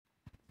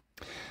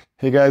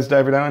Hey guys,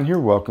 Diver Down here.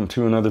 Welcome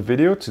to another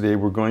video. Today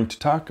we're going to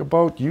talk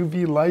about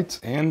UV lights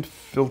and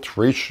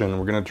filtration.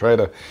 We're going to try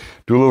to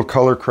do a little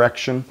color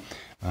correction.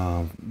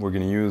 We're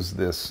going to use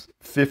this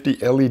 50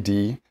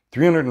 LED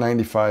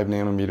 395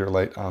 nanometer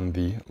light on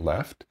the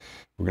left.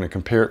 We're going to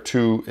compare it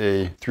to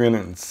a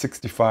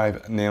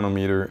 365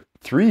 nanometer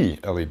 3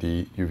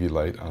 LED UV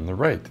light on the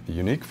right, the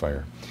unique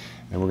fire.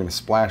 And we're going to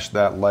splash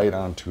that light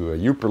onto a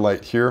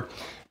Yooperlite here.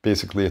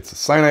 Basically, it's a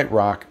cyanite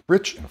rock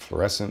rich in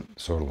fluorescent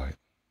sodalite.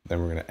 Then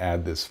we're going to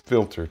add this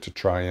filter to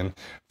try and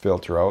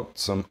filter out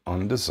some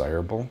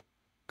undesirable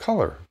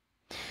color.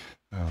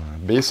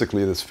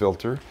 Basically, this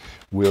filter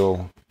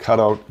will cut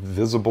out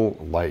visible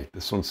light.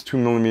 This one's 2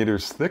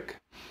 millimeters thick.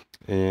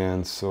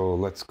 And so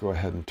let's go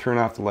ahead and turn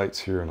off the lights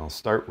here, and I'll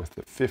start with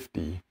the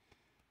 50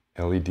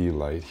 LED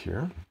light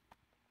here.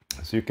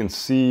 As you can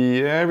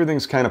see,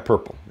 everything's kind of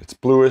purple. It's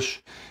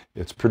bluish.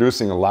 It's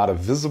producing a lot of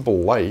visible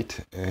light,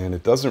 and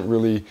it doesn't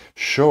really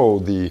show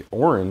the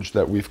orange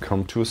that we've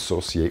come to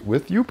associate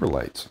with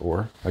Yooperlites,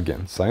 or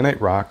again, cyanite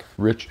rock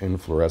rich in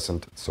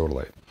fluorescent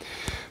sodalite.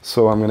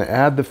 So I'm going to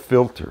add the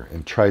filter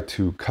and try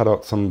to cut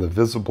out some of the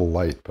visible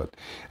light, but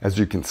as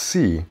you can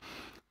see,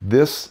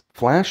 this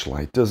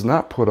flashlight does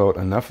not put out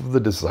enough of the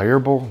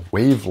desirable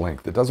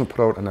wavelength. It doesn't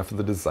put out enough of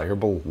the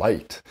desirable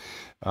light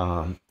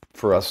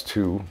for us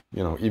to,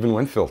 even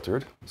when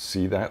filtered,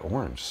 see that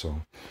orange.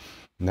 So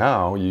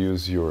now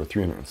use your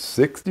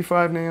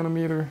 365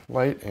 nanometer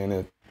light, and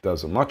it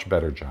does a much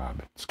better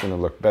job. It's going to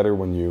look better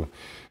when you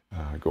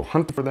go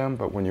hunting for them,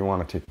 but when you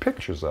want to take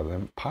pictures of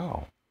them,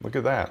 pow, look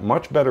at that.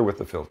 Much better with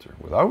the filter,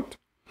 without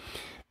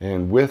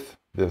and with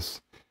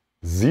this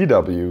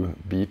ZW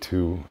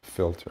B2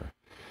 filter.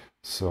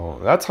 So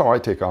that's how I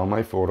take all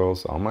my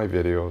photos, all my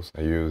videos.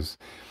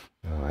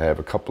 I have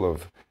a couple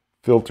of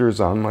filters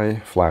on my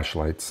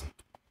flashlights,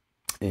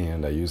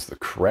 and I use the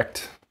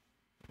correct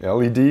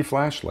LED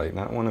flashlight,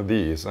 not one of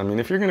these. I mean,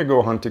 if you're going to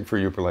go hunting for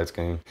Yooperlites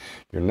game,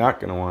 you're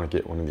not going to want to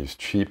get one of these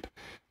cheap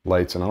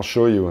lights. And I'll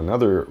show you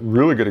another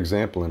really good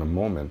example in a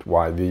moment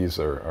why these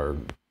are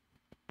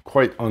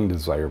quite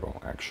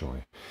undesirable,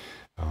 actually.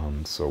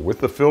 So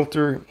with the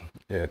filter,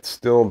 it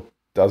still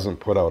doesn't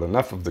put out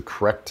enough of the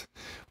correct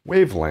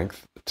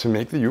wavelength to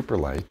make the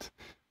Yooperlite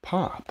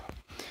pop.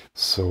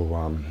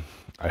 So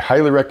I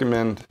highly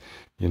recommend,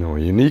 a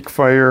unique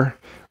fire,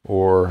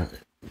 or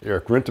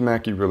Eric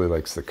Rintamaki really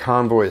likes the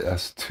Convoy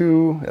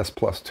S2,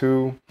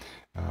 S+2.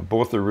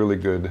 Both are really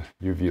good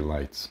UV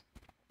lights.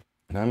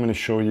 And I'm going to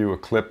show you a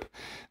clip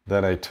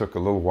that I took a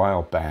little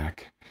while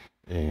back.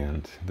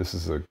 And this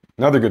is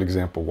another good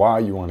example why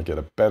you want to get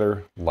a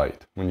better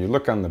light. When you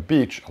look on the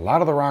beach, a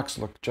lot of the rocks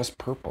look just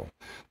purple.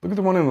 Look at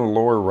the one in the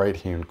lower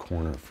right-hand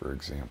corner, for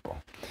example.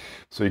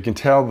 So you can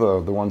tell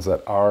the ones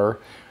that are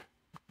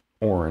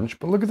orange,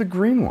 but look at the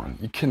green one.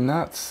 You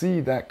cannot see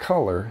that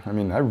color. I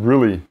mean, I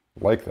really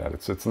like that.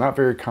 It's not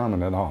very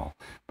common at all,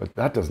 but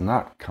that does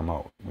not come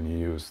out when you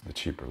use the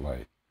cheaper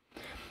light.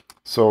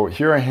 So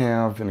here I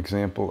have an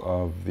example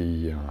of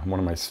the one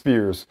of my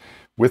spheres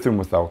with and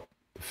without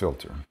the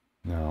filter.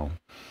 Now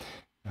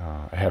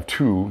I have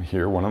two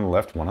here, one on the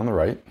left, one on the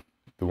right.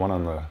 The one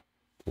on the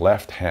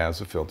left has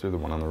a filter, the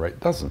one on the right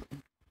doesn't.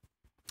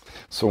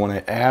 So when I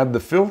add the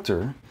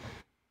filter,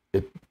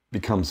 it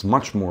becomes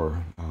much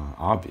more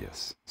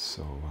obvious.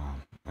 So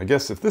I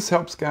guess if this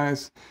helps,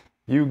 guys,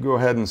 you go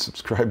ahead and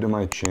subscribe to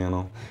my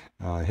channel,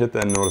 hit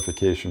that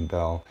notification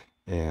bell,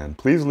 and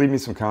please leave me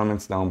some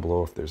comments down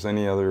below if there's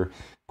any other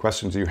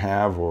questions you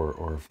have,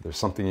 or if there's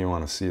something you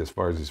want to see as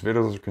far as these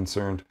videos are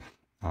concerned.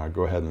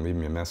 Go ahead and leave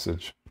me a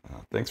message.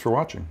 Thanks for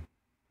watching.